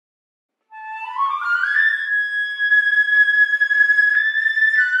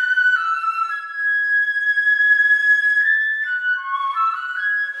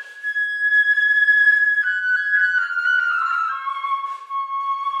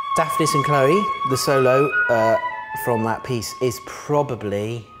Daphnis and Chloé, the solo from that piece, is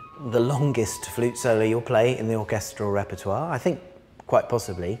probably the longest flute solo you'll play in the orchestral repertoire. I think quite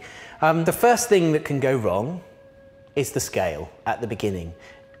possibly. The first thing that can go wrong is the scale at the beginning.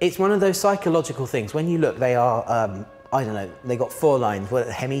 It's one of those psychological things. When you look, they are, I don't know, they got 4 lines. What,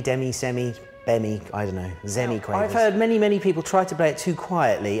 hemi, demi, semi, bemi, I don't know, zemi quavers. I've heard many people try to play it too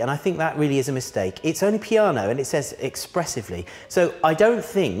quietly, and I think that really is a mistake. It's only piano, and it says expressively. So I don't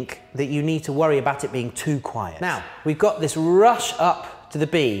think that you need to worry about it being too quiet. Now, we've got this rush up to the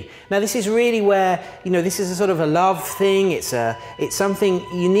B. Now this is really where, you know, this is a sort of a love thing. It's something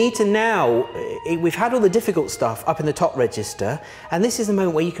you need to now, we've had all the difficult stuff up in the top register, and this is the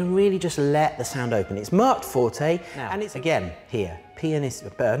moment where you can really just let the sound open. It's marked forte, now, and it's again here, pianist,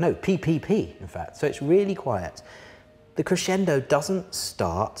 no, PPP in fact, so it's really quiet. The crescendo doesn't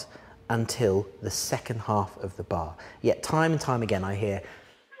start until the second half of the bar. Yet time and time again I hear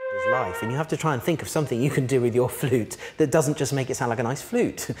life, and you have to try and think of something you can do with your flute that doesn't just make it sound like a nice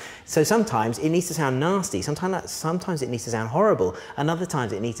flute. So sometimes it needs to sound nasty, sometimes it needs to sound horrible, and other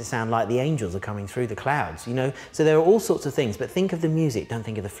times it needs to sound like the angels are coming through the clouds, you know? So there are all sorts of things, but think of the music, don't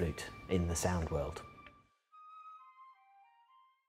think of the flute in the sound world.